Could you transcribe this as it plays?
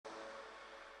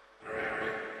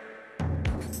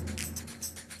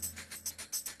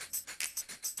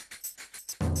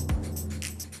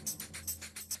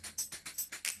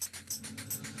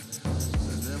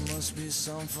be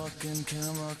some fucking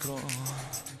chemical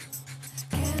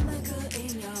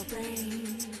in your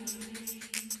brain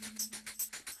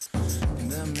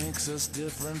that makes us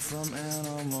different from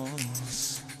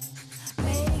animals,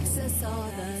 makes us all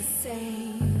the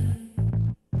same.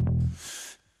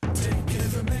 Take it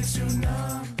if it makes you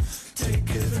numb, take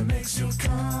it if it makes you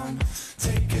calm,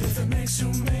 take it if it makes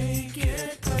you make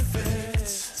it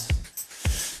perfect.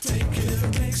 Take it if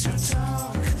it makes you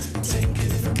talk, take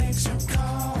it if it makes you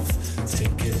cough,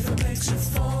 take it if it makes you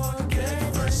forget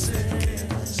verses.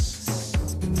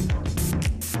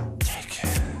 Take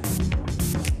it.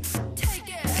 Take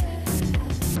it.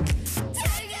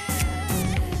 Take it.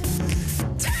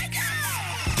 Take it.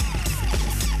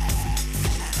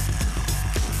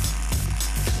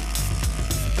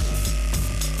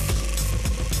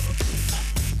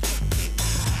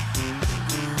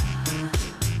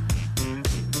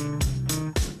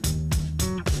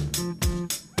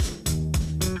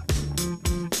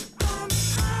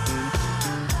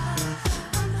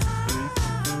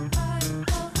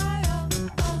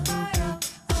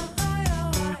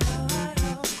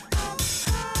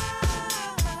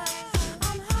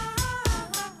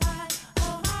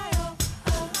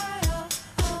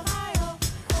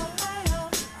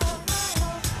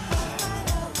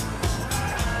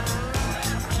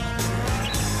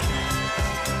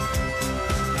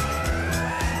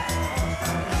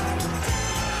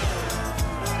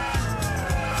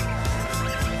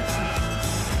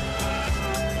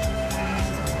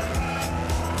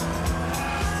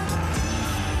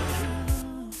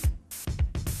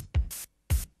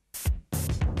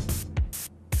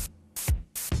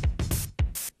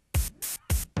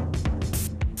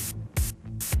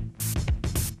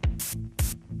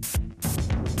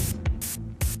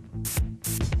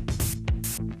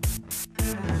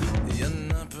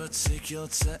 Particular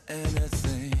to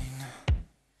anything,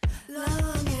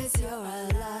 Long as you're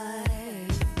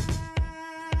alive,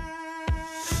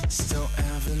 still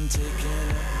haven't taken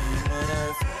what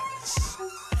I've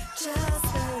just